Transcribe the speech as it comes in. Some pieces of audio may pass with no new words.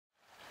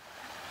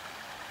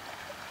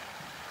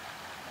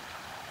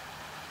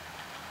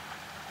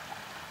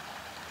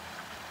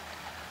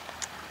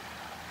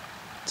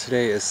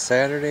Today is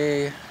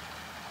Saturday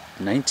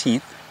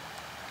 19th,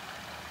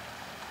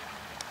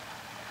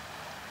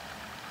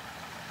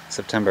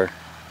 September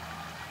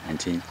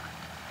 19th.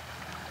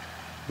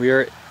 We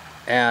are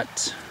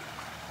at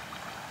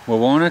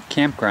Wawona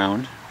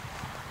Campground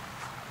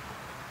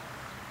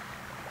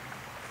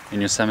in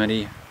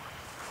Yosemite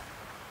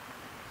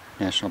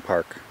National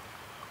Park.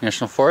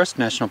 National Forest?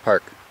 National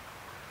Park?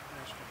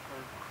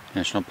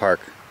 National Park.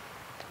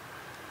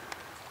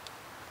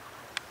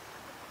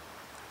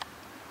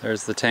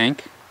 There's the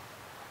tank.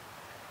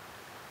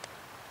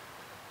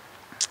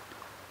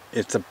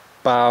 It's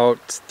about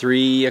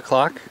 3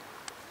 o'clock.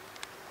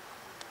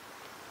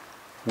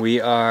 We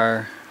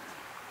are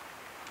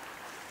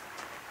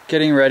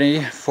getting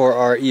ready for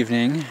our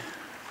evening,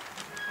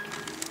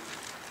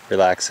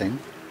 relaxing,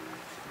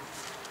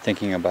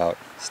 thinking about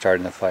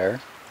starting the fire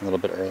a little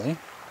bit early.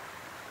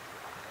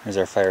 There's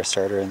our fire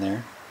starter in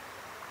there.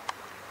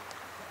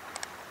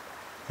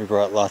 We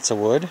brought lots of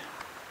wood.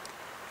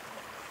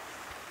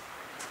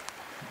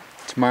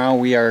 Tomorrow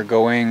we are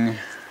going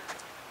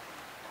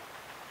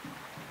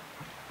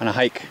on a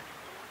hike.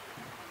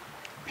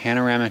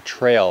 Panorama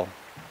Trail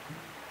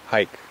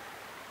hike.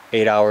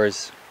 8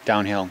 hours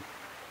downhill.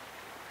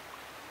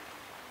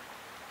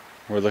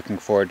 We're looking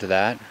forward to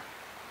that.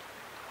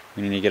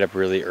 We need to get up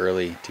really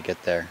early to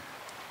get there.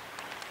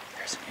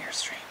 There's an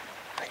Airstream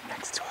right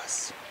next to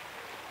us.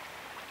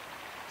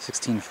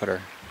 16-footer.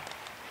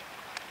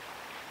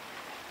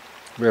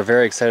 We're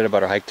very excited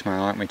about our hike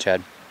tomorrow, aren't we,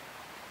 Chad?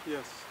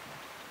 Yes.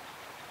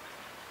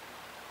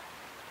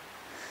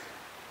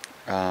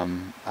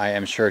 I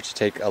am sure to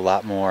take a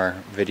lot more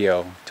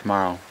video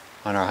tomorrow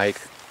on our hike.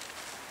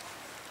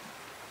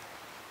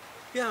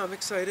 Yeah, I'm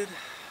excited. I'm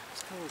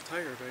just kind of a little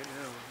tired right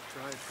now. The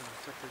drive kind of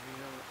tuckered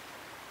me out.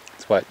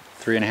 It's what,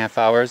 3.5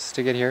 hours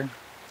to get here?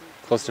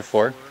 Close to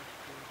 4? Yeah.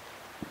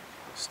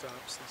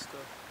 Stops and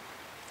stuff.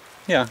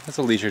 Yeah, it's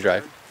a leisure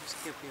drive. You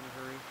just can't be in a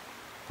hurry.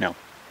 No.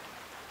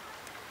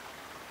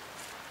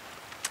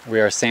 We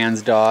are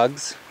sans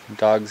dogs.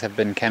 Dogs have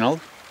been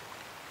kenneled.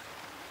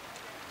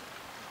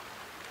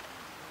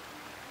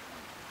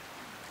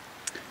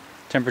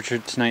 Temperature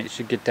tonight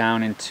should get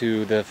down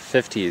into the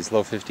 50s,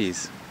 low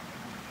 50s.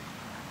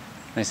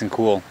 Nice and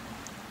cool.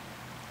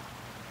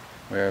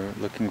 We're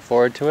looking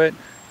forward to it.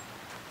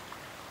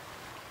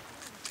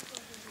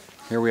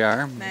 Here we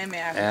are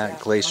at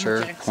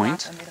Glacier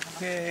Point.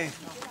 Yay.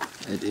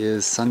 It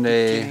is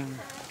Sunday,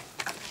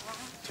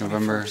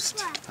 September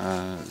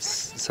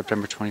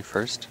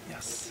 21st.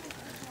 Yes.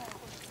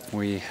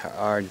 We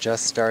are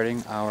just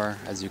starting our,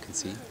 as you can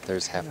see,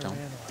 there's Half Dome.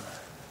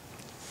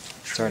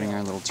 Starting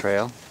our little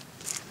trail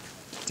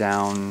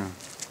down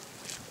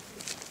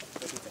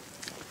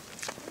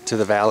to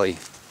the valley.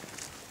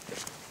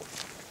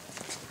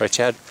 Right,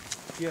 Chad?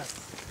 Yes.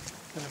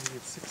 It's going to be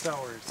 6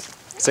 hours.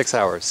 6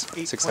 hours.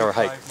 6-hour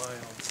hike. 8.5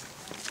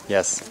 miles.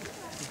 Yes.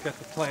 We've got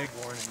the plague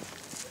warning.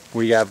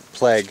 We have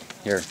plague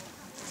here.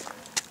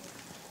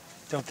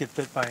 Don't get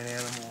bit by an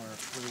animal or a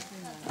flea.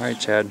 All right,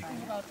 Chad.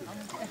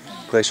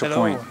 Glacier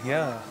Point.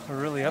 Yeah, we're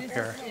really up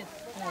here.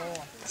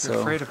 We're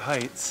afraid of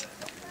heights.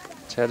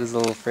 Chad is a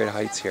little afraid of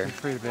heights here. We're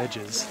afraid of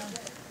edges.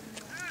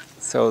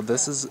 So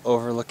this is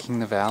overlooking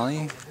the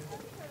valley.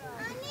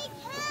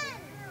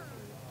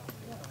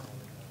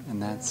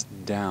 And that's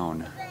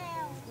down.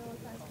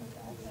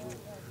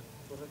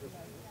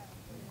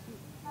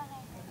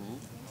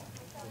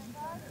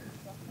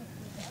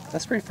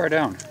 That's pretty far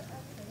down.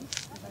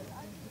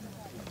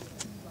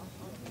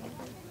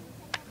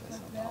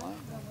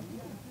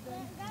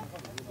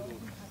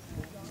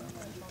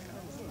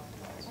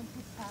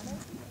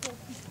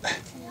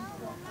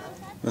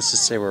 Let's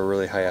just say we're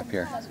really high up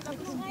here.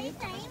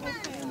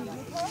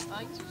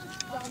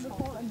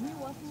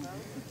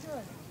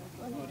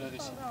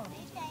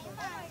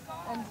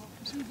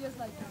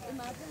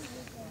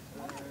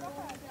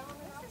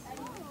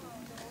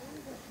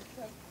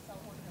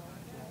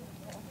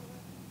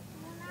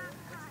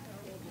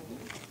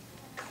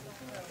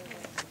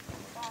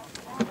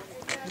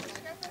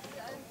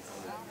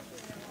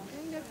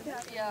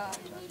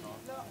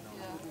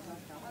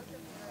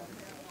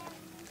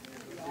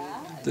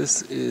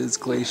 This is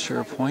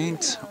Glacier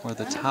Point, or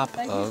the top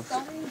of.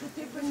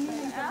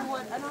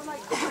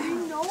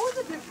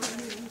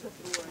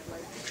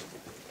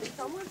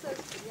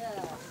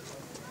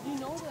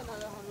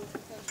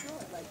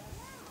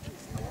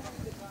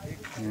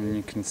 And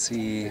you can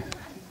see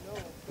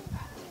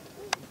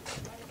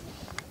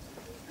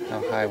how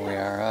high we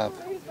are up.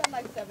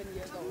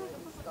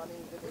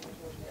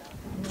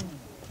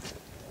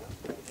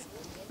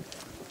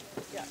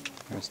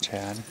 There's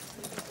Chad.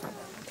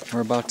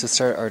 We're about to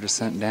start our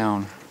descent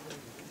down.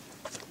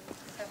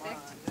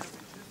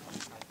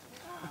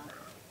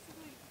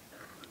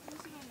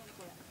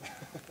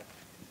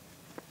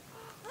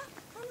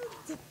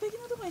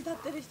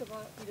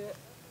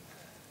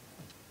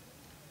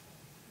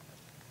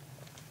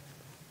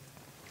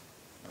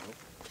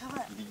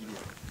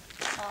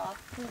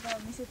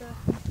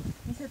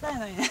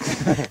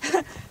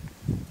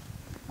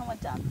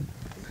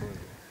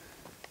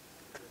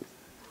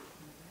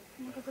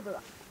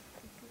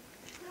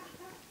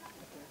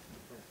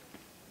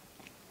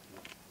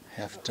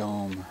 Half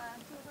Dome,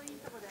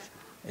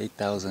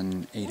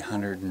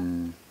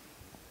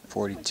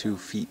 8,842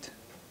 feet.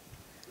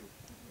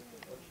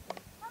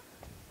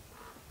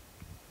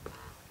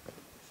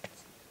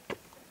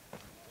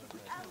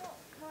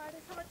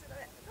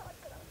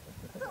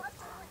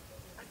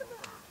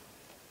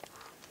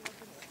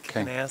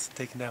 Kicking ass and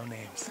taking down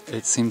names.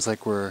 It seems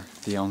like we're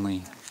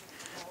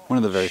one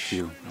of the very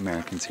few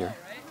Americans here.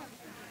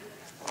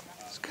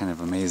 It's kind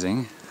of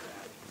amazing.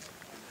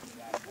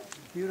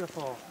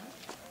 Beautiful.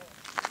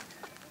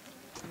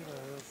 Look at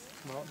those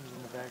mountains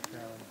in the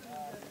background.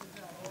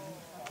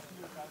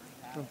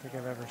 I don't think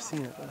I've ever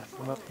seen it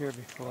from up here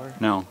before.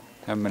 No,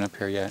 haven't been up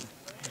here yet.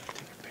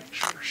 Take a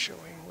picture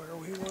showing where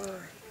we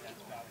were.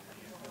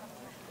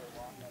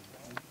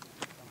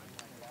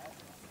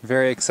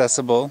 Very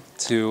accessible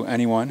to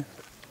anyone.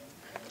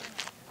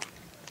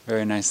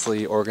 Very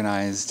nicely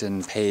organized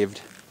and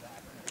paved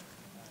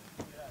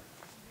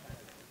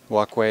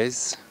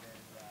walkways.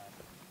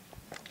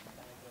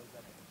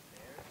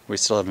 We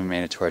still haven't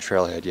made it to our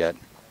trailhead yet.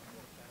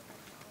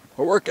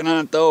 We're working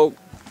on it though.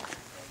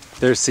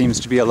 There seems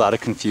to be a lot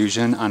of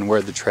confusion on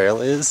where the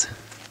trail is.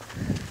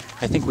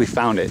 I think we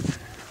found it.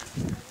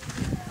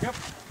 Yep.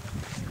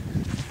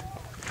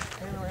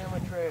 Panorama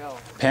Trail.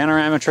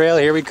 Panorama Trail,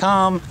 here we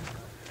come.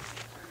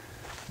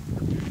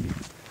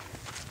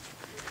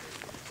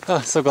 Oh,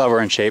 so glad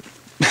we're in shape.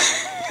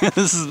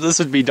 This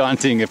would be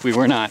daunting if we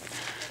were not.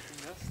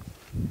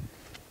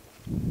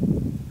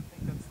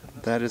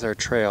 That is our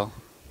trail.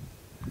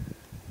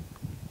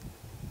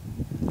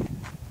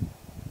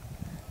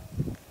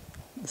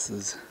 This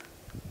is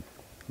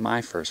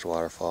my first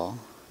waterfall.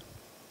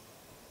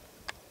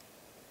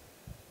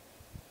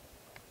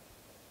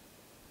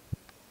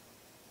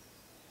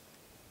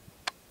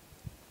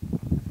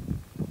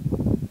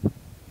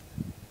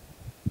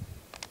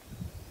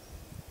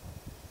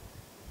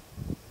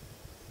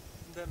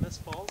 Isn't that Miss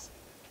Falls?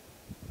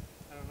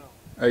 I don't know.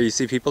 Oh, you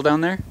see people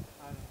down there? It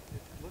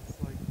looks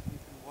like you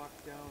can walk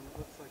down. It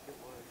looks like it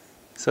was.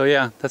 So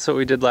yeah, that's what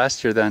we did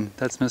last year then.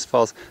 That's Miss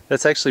Falls.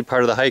 That's actually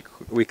part of the hike.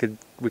 We could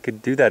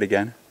do that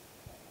again.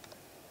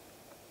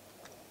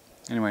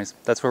 Anyways,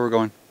 that's where we're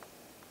going.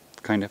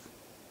 Kind of.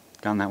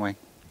 Down that way.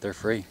 They're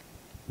free.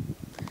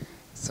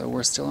 So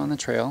we're still on the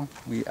trail.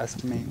 We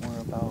estimate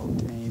we're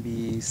about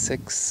maybe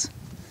 6-7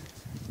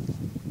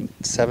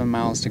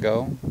 miles to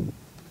go.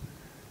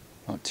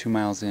 About 2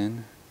 miles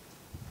in.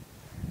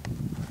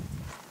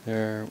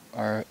 There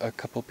are a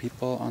couple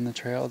people on the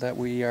trail that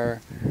we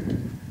are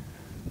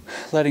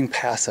letting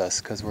pass us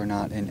because we're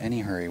not in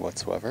any hurry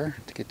whatsoever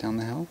to get down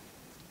the hill.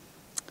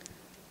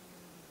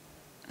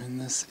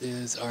 And this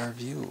is our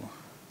view.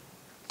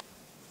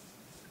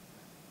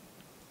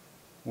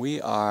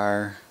 We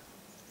are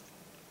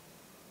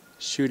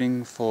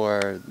shooting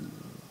for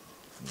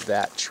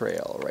that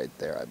trail right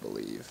there, I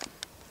believe.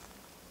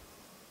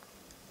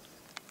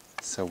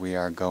 So we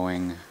are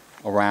going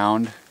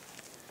around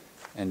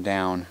and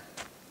down.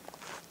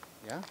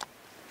 Yeah?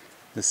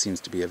 This seems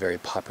to be a very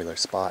popular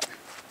spot.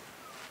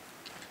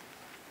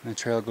 And the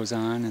trail goes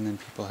on and then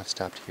people have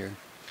stopped here.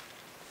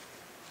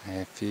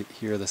 I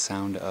hear the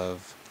sound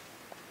of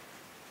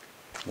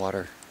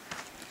water.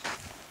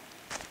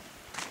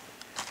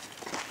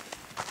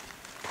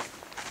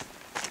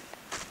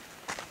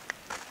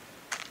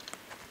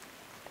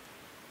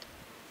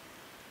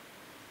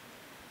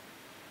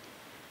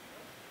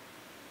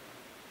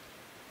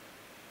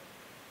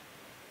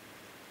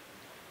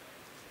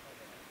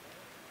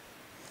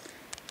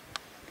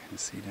 Can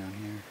see down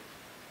here.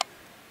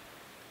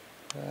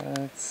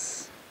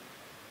 That's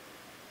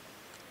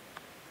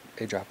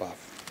a drop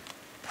off.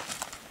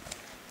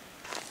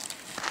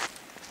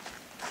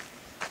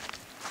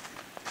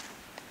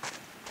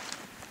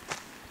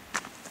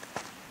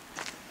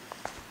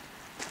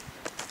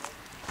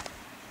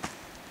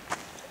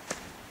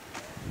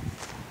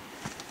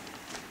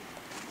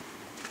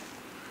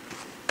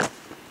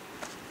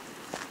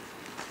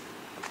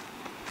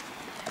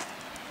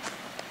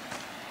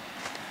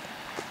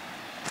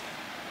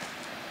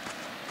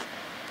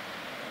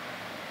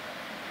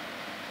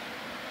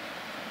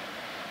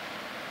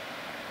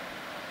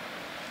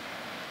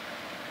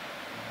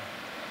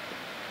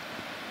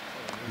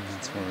 And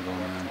that's where we're going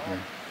around here.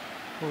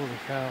 Holy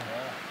cow.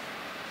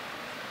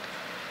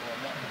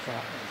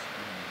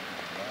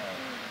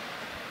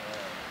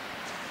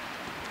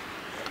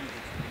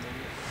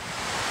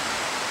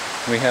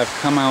 We have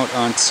come out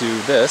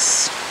onto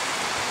this.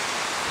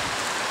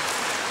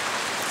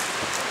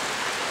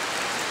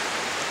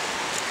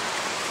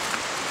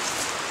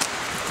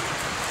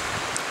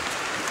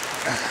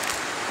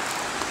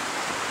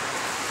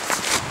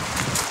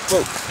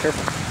 Whoa,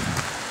 careful.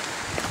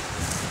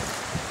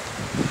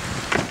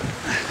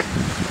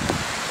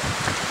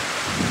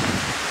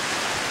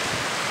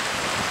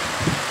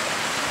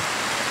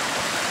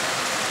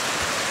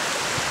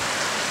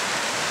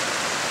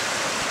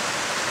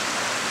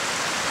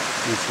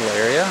 Nice little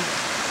area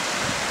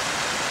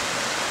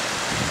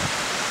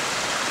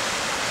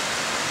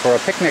for a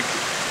picnic.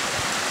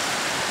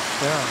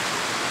 Yeah.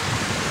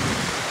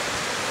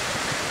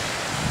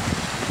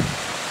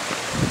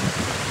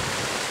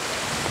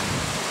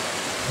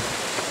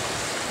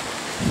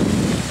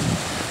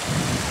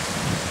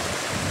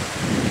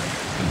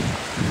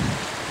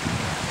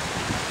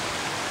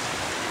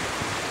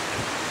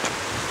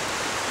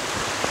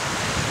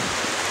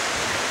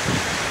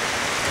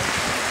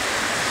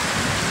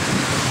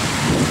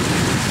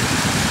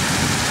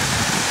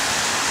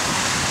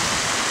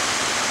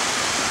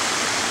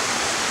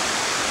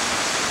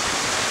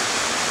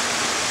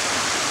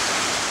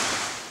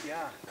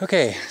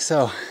 Okay,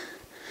 so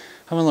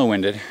I'm a little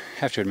winded,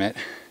 have to admit.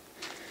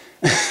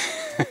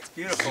 It's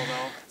beautiful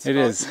though. It's It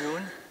about is.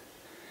 noon.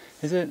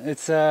 Is it?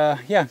 It's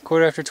yeah,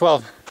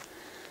 12:15.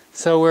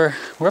 So we're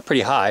up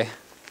pretty high.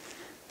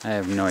 I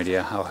have no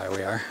idea how high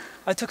we are.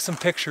 I took some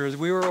pictures.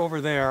 We were over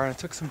there and I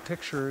took some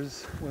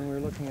pictures when we were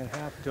looking at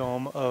Half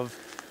Dome of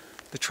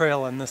the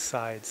trail on this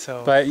side.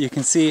 So But you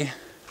can see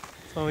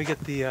when we get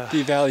the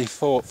valley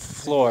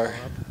floor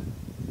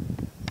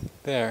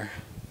there.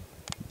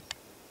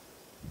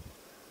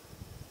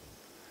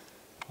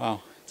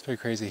 Wow, it's pretty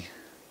crazy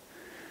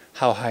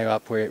how high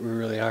up we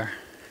really are.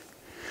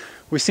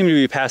 We seem to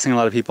be passing a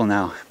lot of people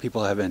now.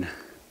 People have been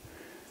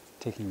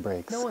taking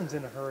breaks. no one's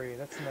in a hurry.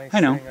 That's a nice I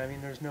know. thing. I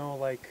mean, there's no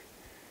like.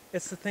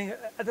 It's the thing.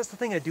 That's the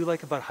thing I do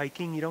like about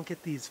hiking. You don't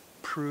get these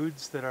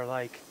prudes that are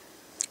like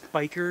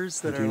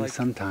bikers that are like.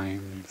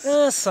 Sometimes.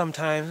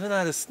 Sometimes,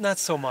 but not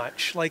so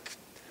much. Like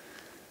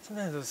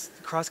sometimes those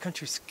cross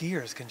country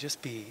skiers can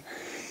just be.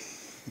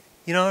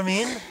 You know what I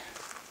mean?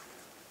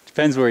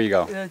 Depends where you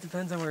go. Yeah, it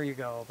depends on where you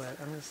go, but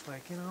I'm just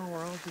like, you know,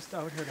 we're all just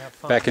out here to have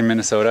fun. Back in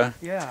Minnesota.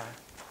 Yeah.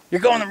 You're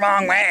going the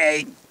wrong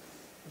way.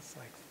 It's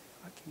like,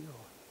 fuck you.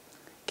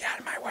 Get out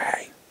of my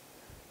way.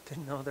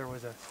 Didn't know there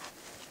was a.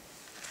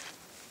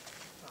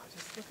 Oh,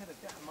 just look at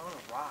that amount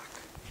of rock.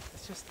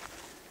 It's just.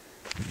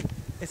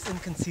 It's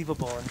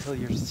inconceivable until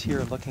you're just here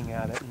looking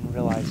at it and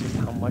realize just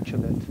how much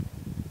of it.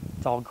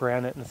 It's all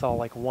granite and it's all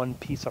like one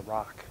piece of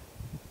rock.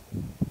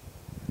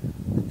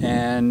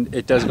 And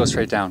it does go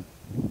straight down.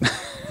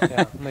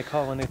 Yeah, and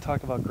when they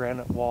talk about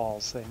granite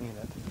walls, they mean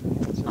it.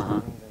 It's just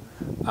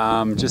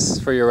amazing.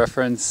 Just for your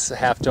reference,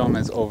 Half Dome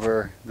is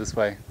over this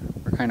way.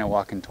 We're kind of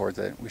walking towards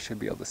it. We should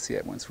be able to see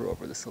it once we're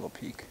over this little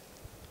peak.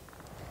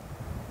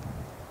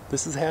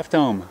 This is Half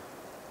Dome.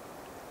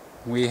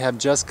 We have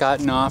just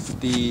gotten off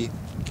the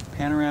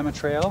Panorama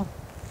Trail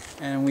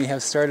and we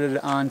have started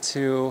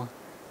onto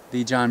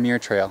the John Muir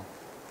Trail.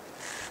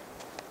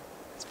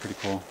 It's pretty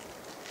cool.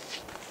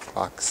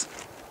 Rocks.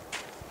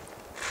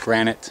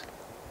 Granite.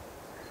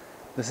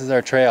 This is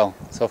our trail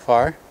so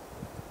far.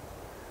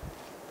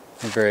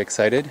 We're very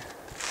excited.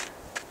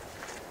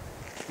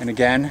 And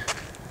again,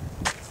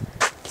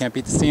 can't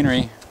beat the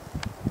scenery.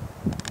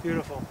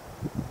 Beautiful.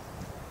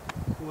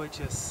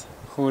 Gorgeous.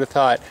 Who would have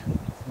thought?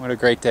 What a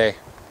great day.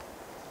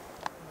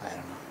 I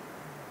don't know.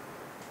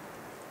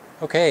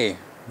 Okay,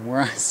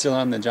 we're still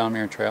on the John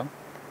Muir Trail.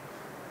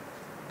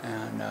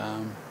 And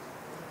I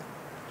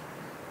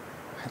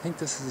think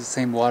this is the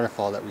same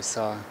waterfall that we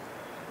saw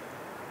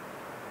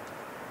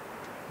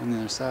on the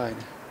other side.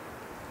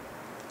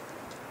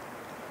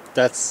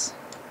 That's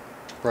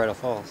Bridal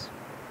Falls.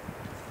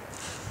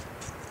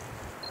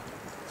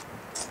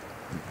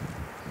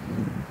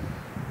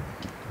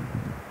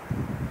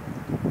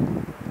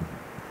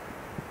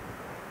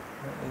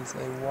 There is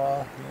a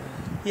wall here.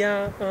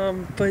 Yeah,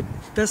 but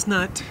that's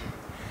not.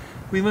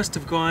 We must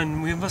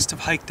have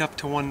hiked up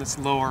to one that's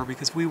lower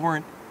because we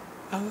weren't.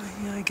 Oh,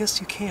 yeah, I guess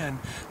you can.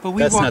 But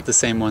we That's walked, not the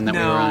same one that we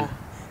were on.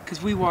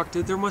 Because we walked.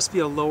 There must be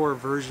a lower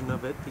version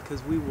of it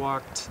because we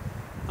walked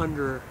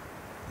under.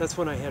 That's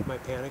when I had my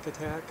panic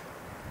attack.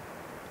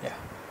 Yeah.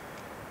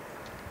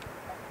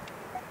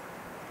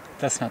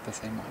 That's not the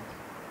same one.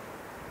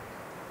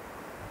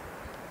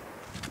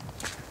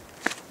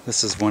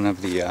 This is one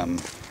of the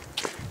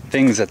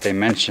things that they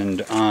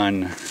mentioned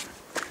on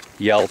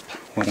Yelp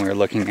when we were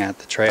looking at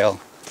the trail.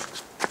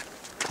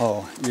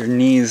 Oh, your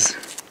knees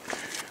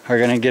are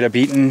gonna get a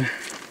beating.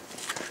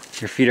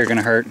 Your feet are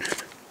gonna hurt.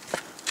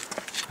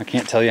 I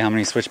can't tell you how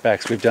many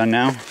switchbacks we've done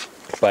now,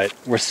 but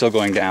we're still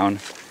going down,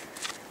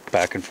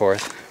 back and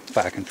forth,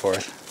 back and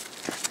forth.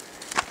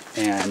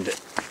 And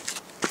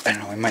I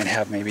don't know, we might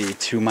have maybe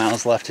 2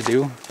 miles left to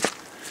do.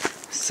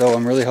 So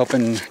I'm really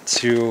hoping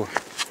to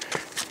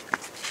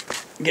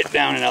get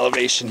down in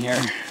elevation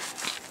here.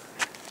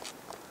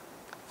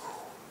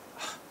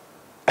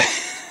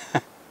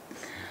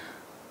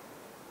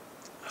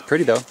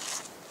 Pretty though.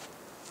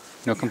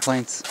 No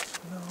complaints.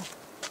 No,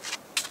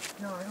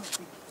 I don't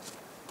think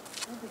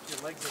your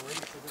legs are ready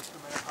for this no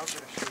matter how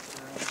good a shape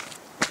they're in.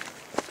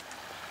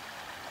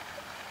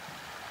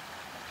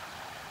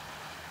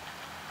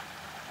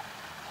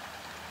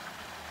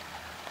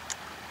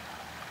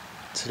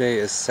 Today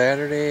is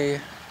Saturday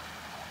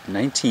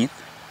 19th,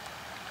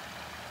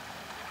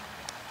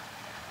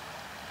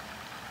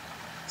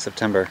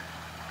 September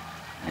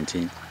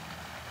 19th.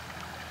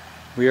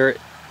 We are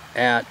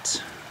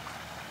at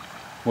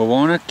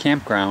Wawona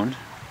Campground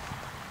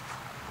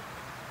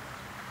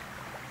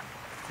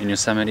in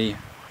Yosemite,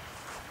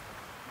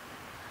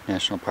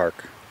 National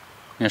Park.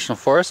 National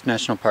Forest?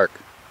 National Park.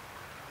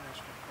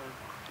 National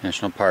Park.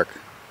 National Park.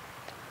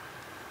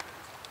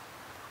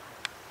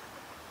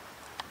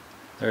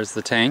 There's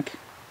the tank.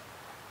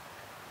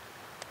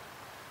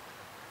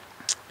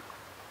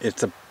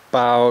 It's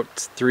about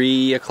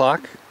 3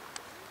 o'clock.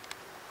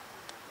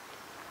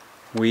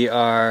 We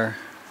are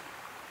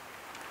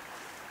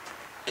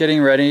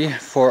getting ready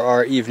for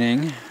our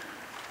evening.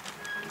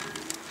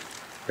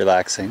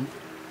 Relaxing.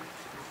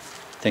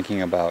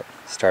 Thinking about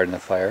starting the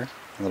fire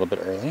a little bit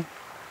early.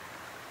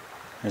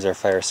 There's our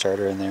fire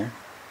starter in there.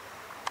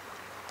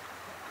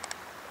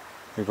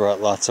 We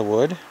brought lots of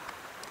wood.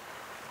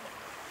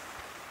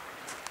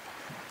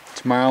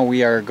 Tomorrow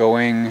we are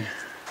going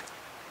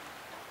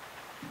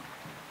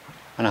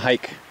on a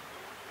hike.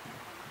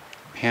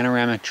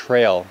 Panorama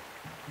Trail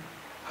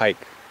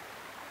hike.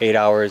 8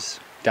 hours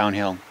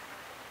downhill.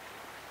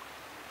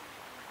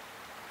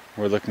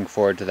 We're looking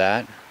forward to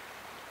that.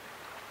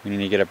 We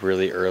need to get up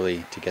really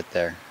early to get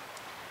there.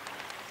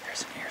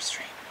 There's an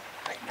Airstream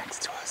right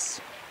next to us.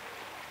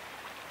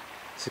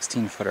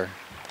 16-footer.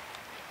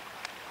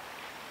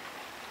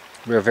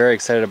 We're very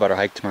excited about our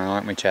hike tomorrow,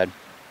 aren't we, Chad?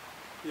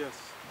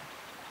 Yes.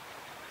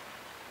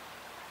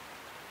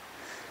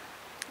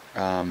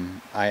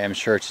 I am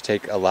sure to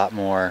take a lot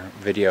more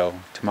video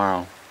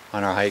tomorrow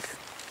on our hike.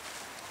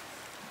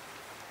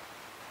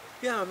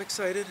 Yeah, I'm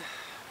excited. I'm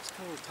just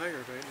kind of a little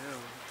tired right now.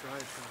 The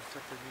drive kind of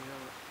tuckered me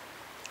out.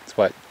 It's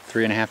what,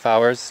 3.5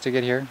 hours to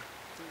get here?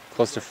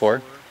 Close to 4?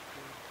 Yeah.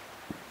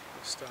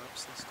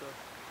 Stops and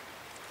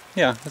stuff.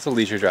 Yeah, it's a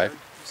leisure drive.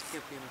 Just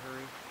can't be in a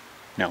hurry.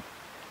 No.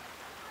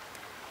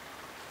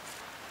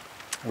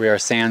 We are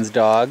sans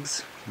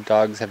dogs.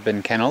 Dogs have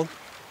been kenneled.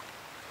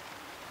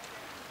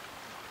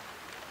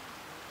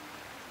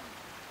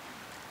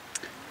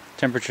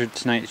 Temperature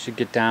tonight should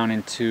get down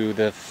into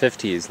the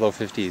 50s, low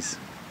 50s.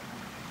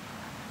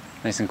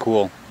 Nice and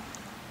cool.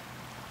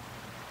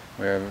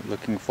 We're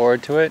looking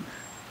forward to it.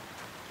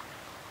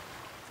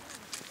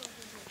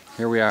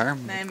 Here we are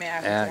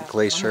at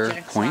Glacier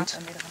Point.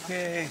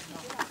 Yay.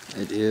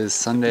 It is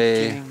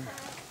Sunday,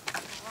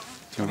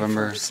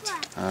 September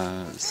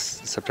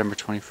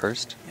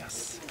 21st.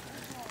 Yes.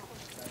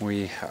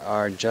 We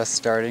are just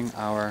starting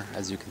our,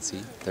 as you can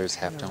see, there's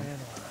Half Dome.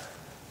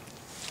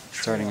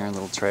 Starting our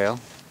little trail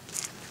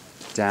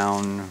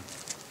down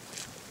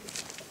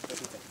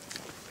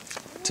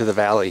to the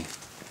valley.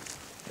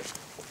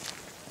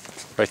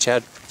 Right,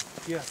 Chad?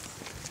 Yes.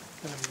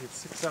 It's going to be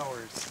 6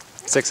 hours.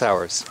 6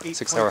 hours.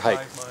 6-hour hike.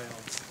 8.5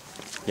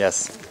 miles.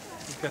 Yes.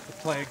 We've got the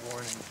plague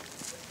warning.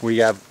 We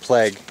got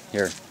plague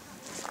here.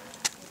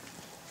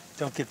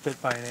 Don't get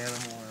bit by an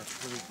animal or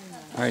flu.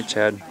 All right,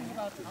 Chad.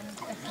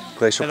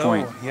 Glacier Hello.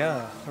 Point.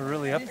 Yeah, we're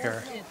really up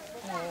here.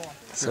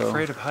 We're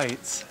afraid of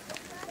heights.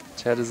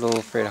 Chad is a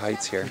little afraid of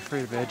heights here. We're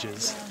afraid of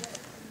edges.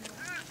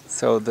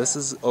 So this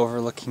is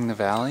overlooking the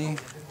valley.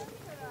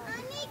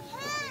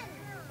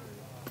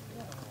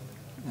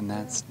 And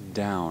that's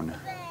down.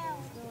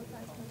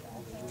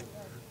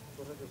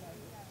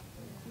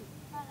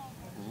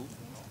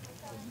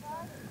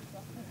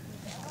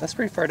 That's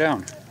pretty far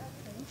down.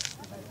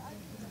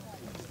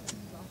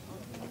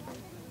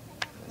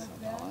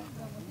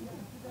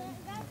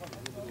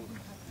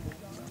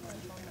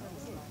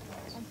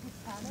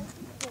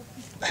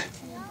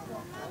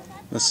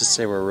 Let's just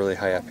say we're really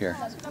high up here.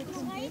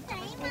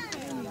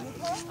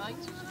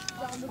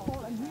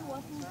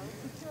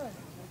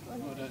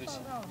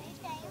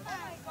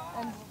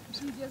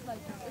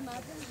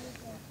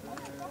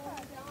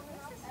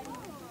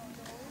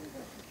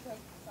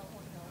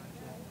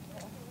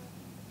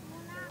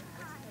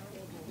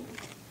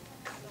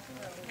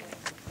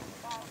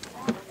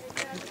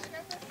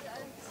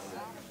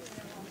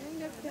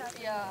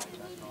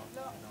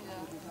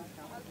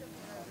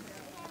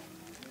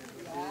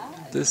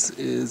 This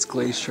is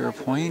Glacier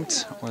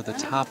Point, or the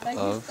top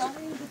of.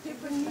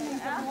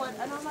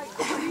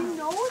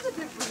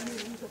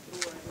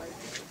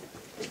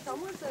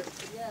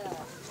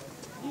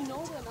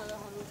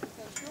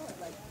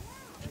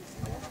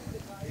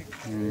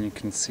 And you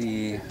can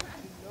see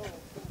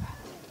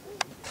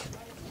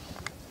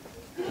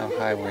how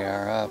high we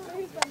are up.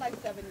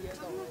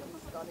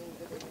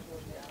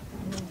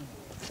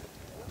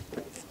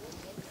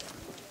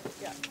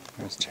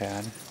 There's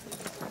Chad.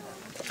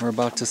 We're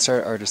about to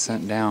start our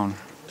descent down.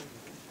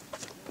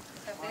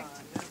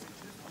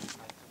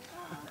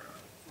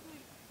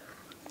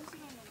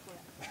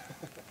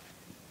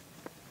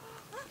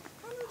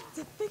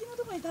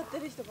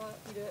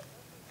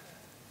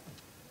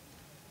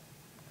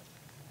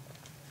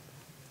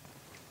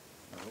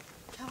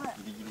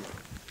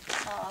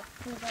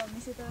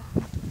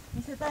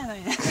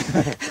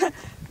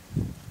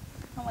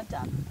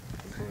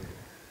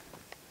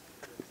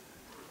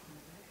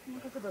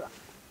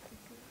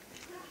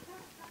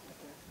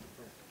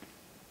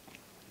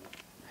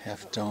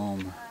 Half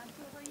Dome,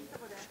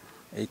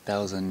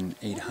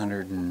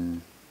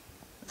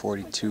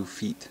 8,842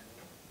 feet.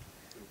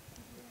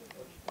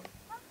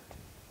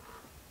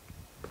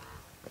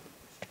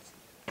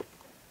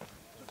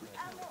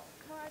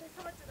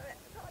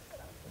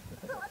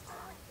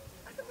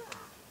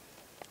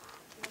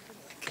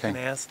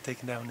 ass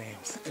taking down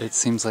names. It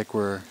seems like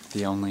we're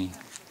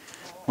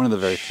one of the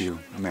very few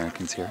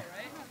Americans here.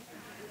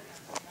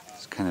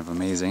 It's kind of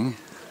amazing.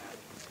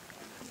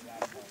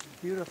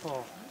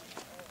 Beautiful.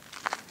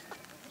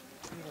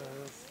 Look at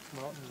those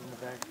mountains in the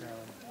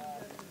background.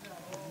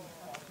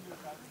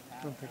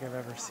 I don't think I've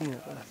ever seen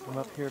it from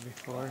up here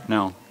before.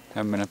 No,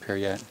 haven't been up here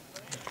yet.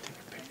 Take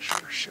a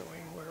picture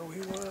showing where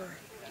we were.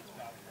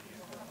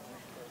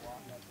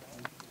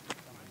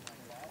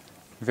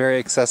 Very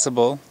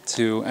accessible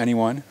to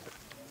anyone.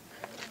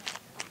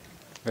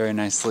 Very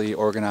nicely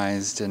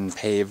organized and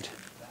paved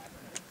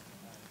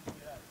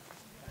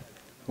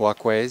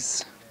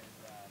walkways.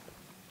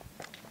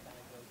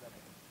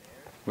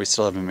 We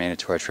still haven't made it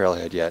to our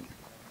trailhead yet.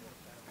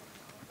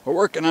 We're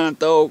working on it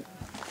though.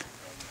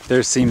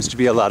 There seems to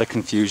be a lot of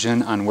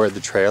confusion on where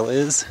the trail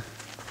is.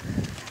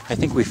 I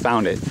think we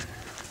found it.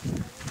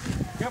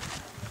 Yep.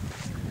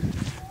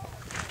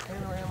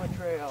 Panorama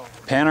Trail.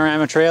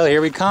 Panorama Trail,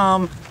 here we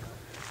come.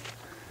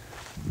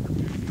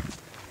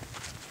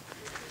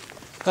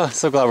 Oh,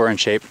 so glad we're in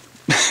shape.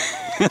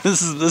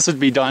 This would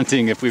be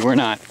daunting if we were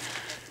not.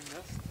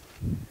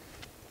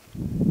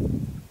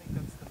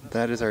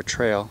 That is our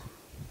trail.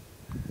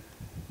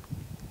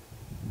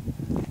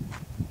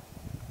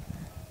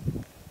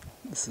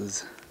 This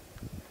is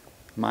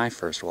my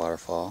first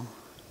waterfall.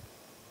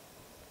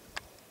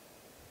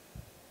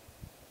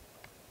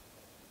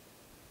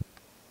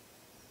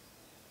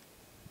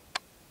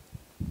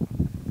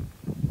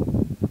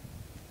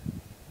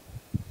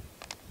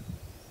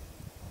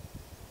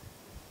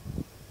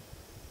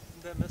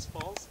 Isn't that Miss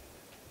Falls?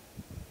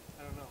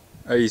 I don't know.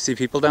 Oh, you see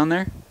people down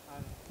there? It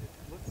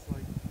looks like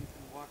you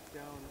can walk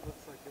down. It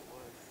looks like it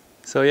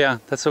was. So yeah,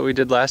 that's what we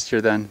did last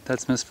year then.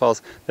 That's Miss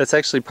Falls. That's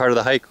actually part of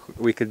the hike.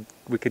 We could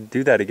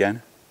do that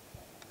again.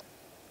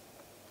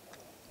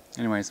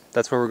 Anyways,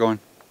 that's where we're going.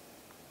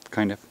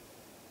 Kind of.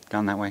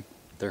 Down that way.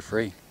 They're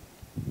free.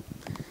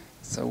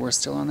 So we're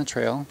still on the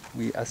trail.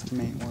 We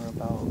estimate we're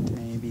about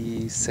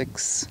maybe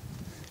 6-7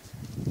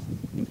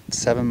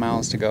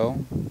 miles to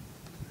go.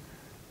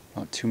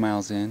 About 2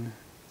 miles in.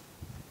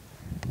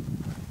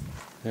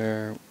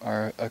 There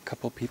are a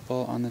couple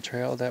people on the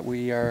trail that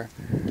we are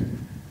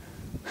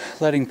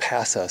letting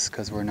pass us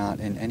because we're not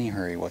in any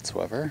hurry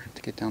whatsoever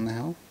to get down the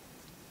hill.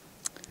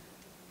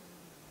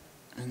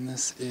 And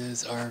this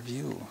is our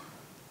view.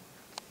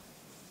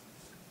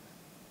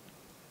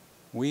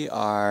 We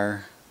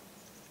are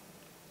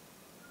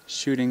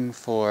shooting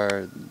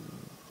for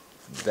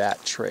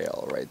that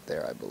trail right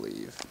there, I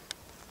believe.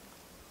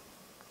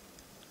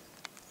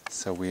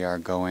 So we are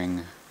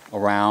going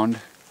around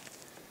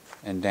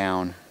and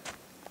down.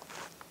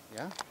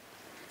 Yeah?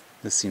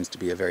 This seems to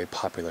be a very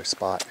popular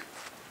spot.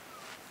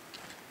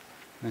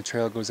 And the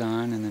trail goes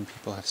on and then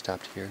people have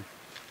stopped here.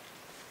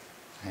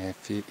 I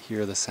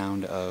hear the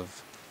sound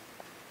of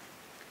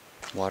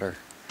water.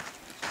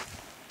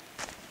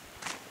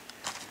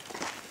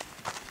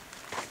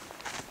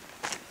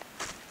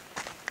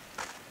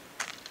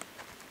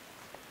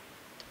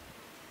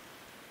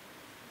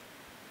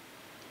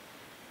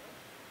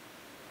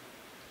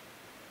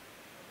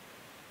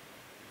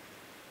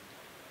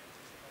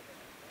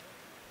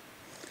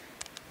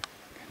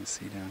 Can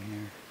see down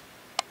here.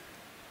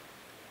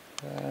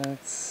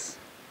 That's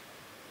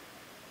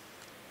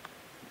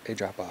a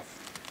drop off.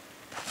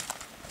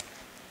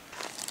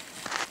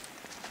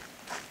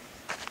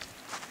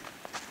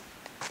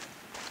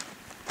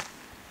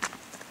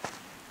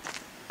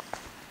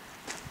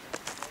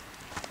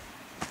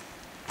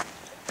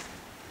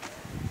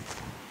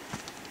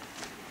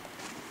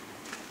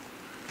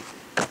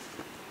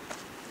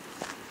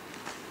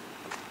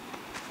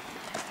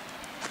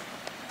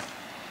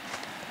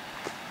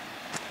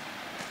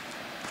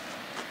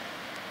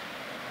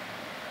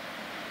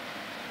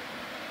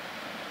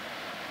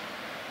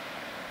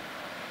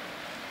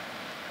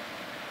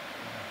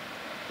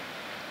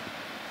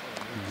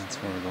 And that's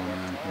where we're going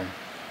around here.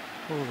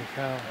 Holy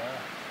cow.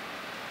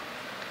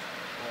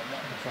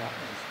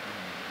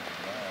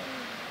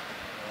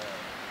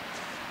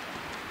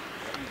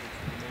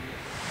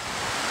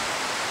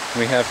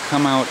 We have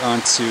come out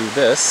onto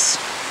this.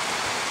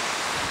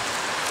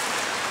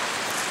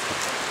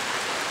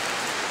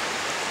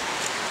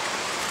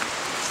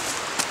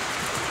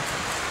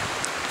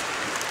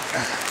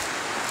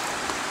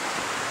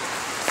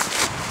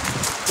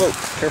 Whoa,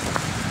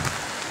 careful.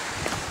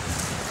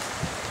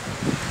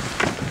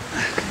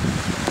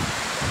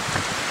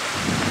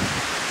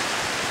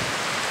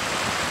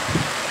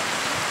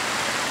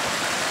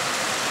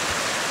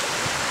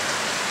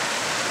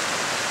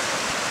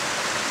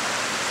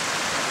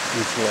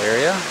 This little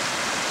area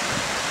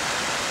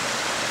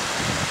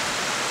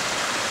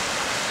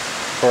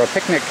for a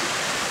picnic.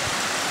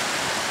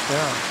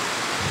 Yeah.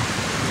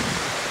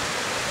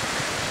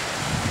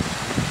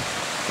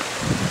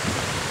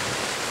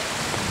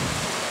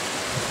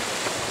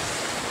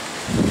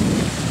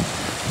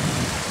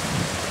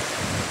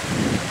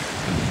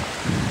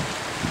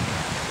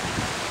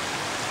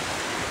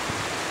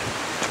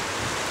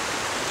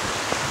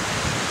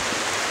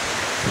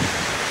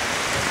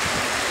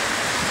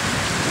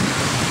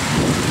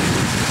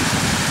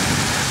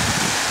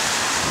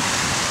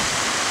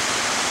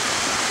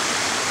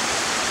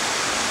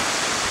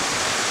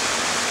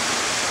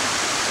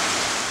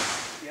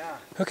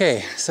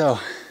 Okay, so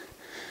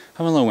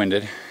I'm a little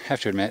winded,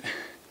 have to admit.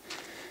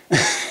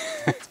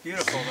 It's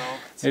beautiful though.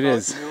 It's It about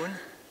is. noon.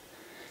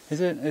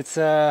 Is it? It's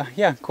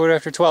yeah,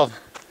 12:15.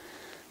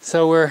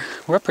 So we're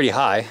up pretty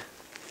high.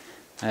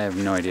 I have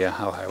no idea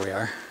how high we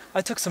are.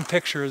 I took some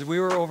pictures. We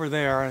were over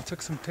there and I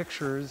took some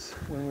pictures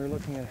when we were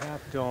looking at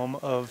Half Dome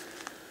of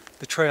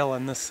the trail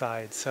on this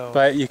side. So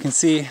But you can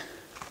see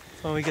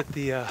when we get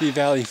the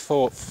valley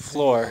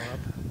floor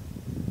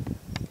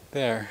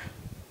there.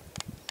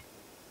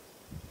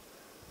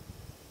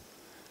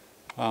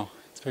 Wow,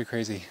 it's pretty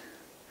crazy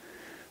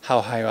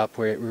how high up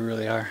we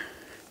really are.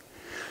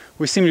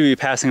 We seem to be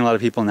passing a lot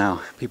of people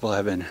now. People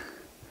have been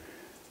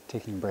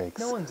taking breaks.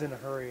 no one's in a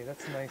hurry.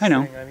 That's the nice I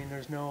know. thing. I mean,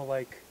 there's no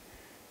like.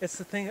 It's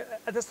the thing.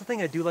 That's the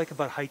thing I do like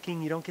about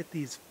hiking. You don't get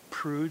these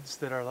prudes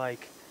that are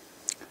like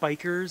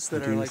bikers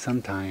that are like.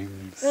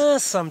 Sometimes.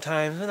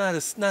 Sometimes,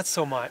 but not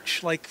so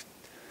much. Like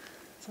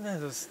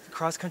sometimes those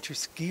cross-country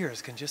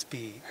skiers can just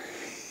be.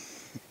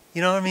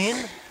 You know what I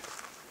mean?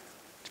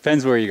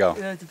 Depends where you go.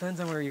 Yeah, it depends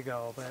on where you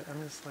go, but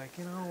I'm just like,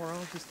 we're all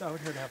just out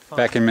here to have fun.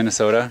 Back in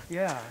Minnesota.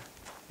 Yeah.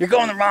 You're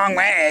going the wrong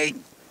way.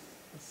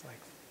 It's like,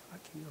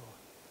 fuck you.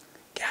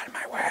 Get out of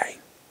my way.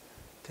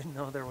 Didn't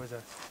know there was a.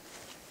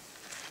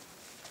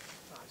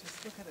 Oh,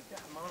 just look at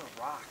that amount of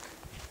rock.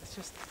 It's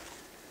just.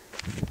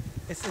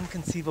 It's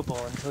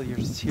inconceivable until you're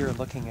just here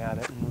looking at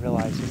it and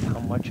realize just how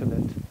much of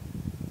it.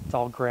 It's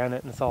all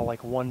granite and it's all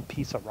like one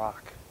piece of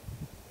rock.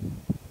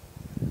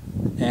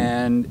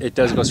 And it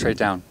does go straight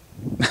down.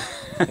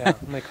 Yeah,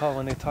 and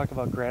when they talk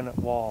about granite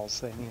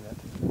walls, they mean it.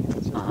 It's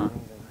just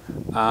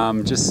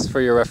amazing. Just for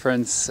your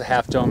reference,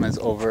 Half Dome is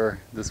over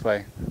this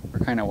way.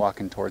 We're kind of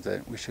walking towards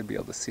it. We should be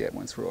able to see it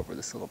once we're over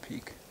this little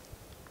peak.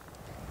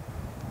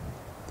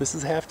 This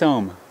is Half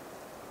Dome.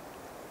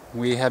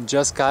 We have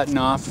just gotten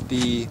off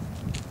the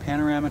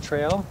Panorama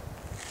Trail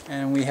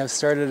and we have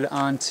started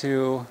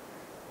onto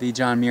the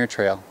John Muir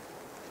Trail.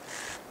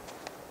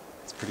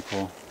 It's pretty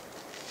cool.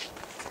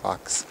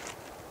 Rocks.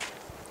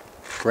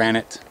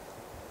 Granite.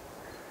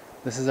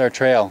 This is our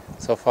trail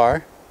so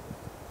far.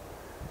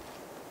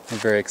 We're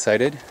very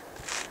excited.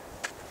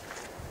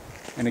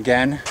 And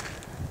again,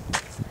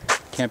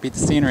 can't beat the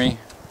scenery.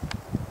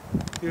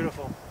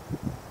 Beautiful.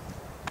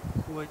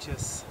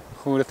 Gorgeous.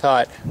 Who would have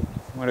thought?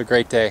 What a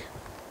great day.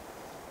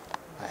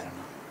 I don't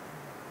know.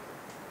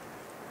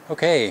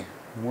 Okay,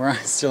 we're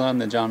still on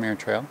the John Muir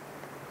Trail.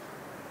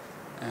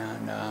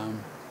 And I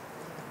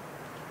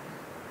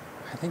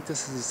think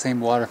this is the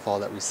same waterfall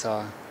that we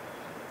saw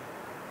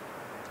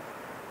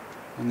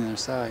on the other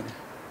side.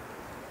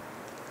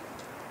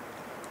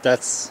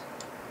 That's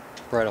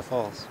Bridal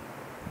Falls.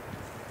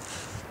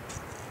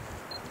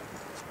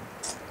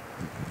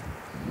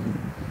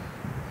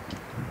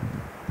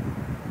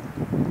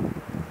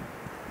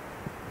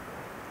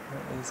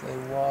 There is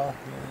a wall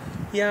here.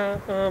 Yeah,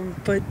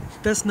 but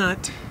that's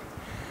not.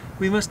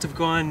 We must have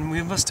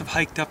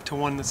hiked up to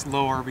one that's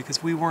lower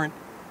because we weren't.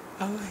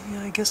 Oh,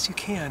 yeah, I guess you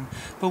can.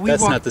 But we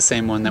That's walked, not the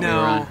same one that we were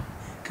on.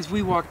 because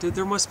we walked.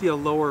 There must be a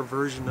lower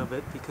version of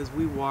it because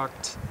we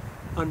walked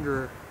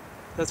under.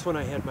 That's when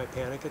I had my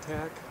panic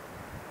attack.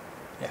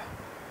 Yeah.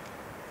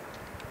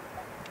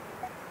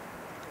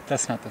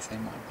 That's not the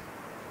same one.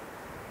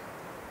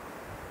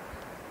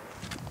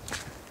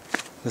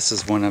 This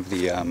is one of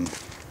the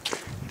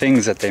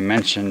things that they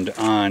mentioned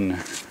on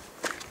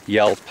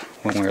Yelp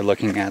when we were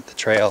looking at the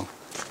trail.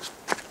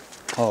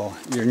 Oh,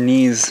 your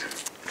knees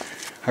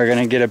are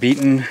gonna get a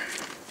beating.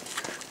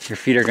 Your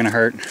feet are gonna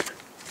hurt.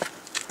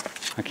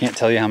 I can't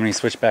tell you how many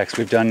switchbacks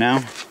we've done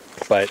now,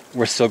 but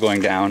we're still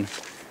going down,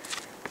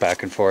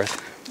 back and forth,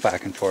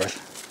 back and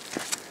forth.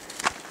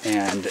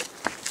 And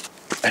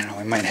I don't know,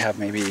 we might have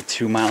maybe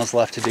 2 miles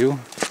left to do.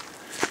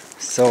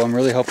 So I'm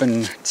really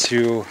hoping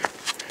to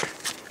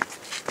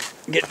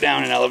get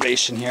down in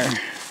elevation here.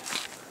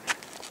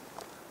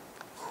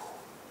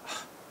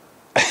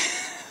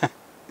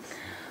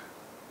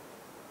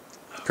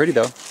 Pretty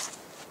though.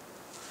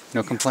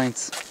 No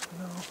complaints.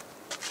 No,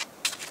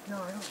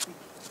 I don't think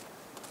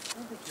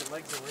your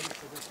legs are ready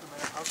for this no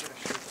matter how good a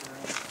shape they're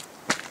in.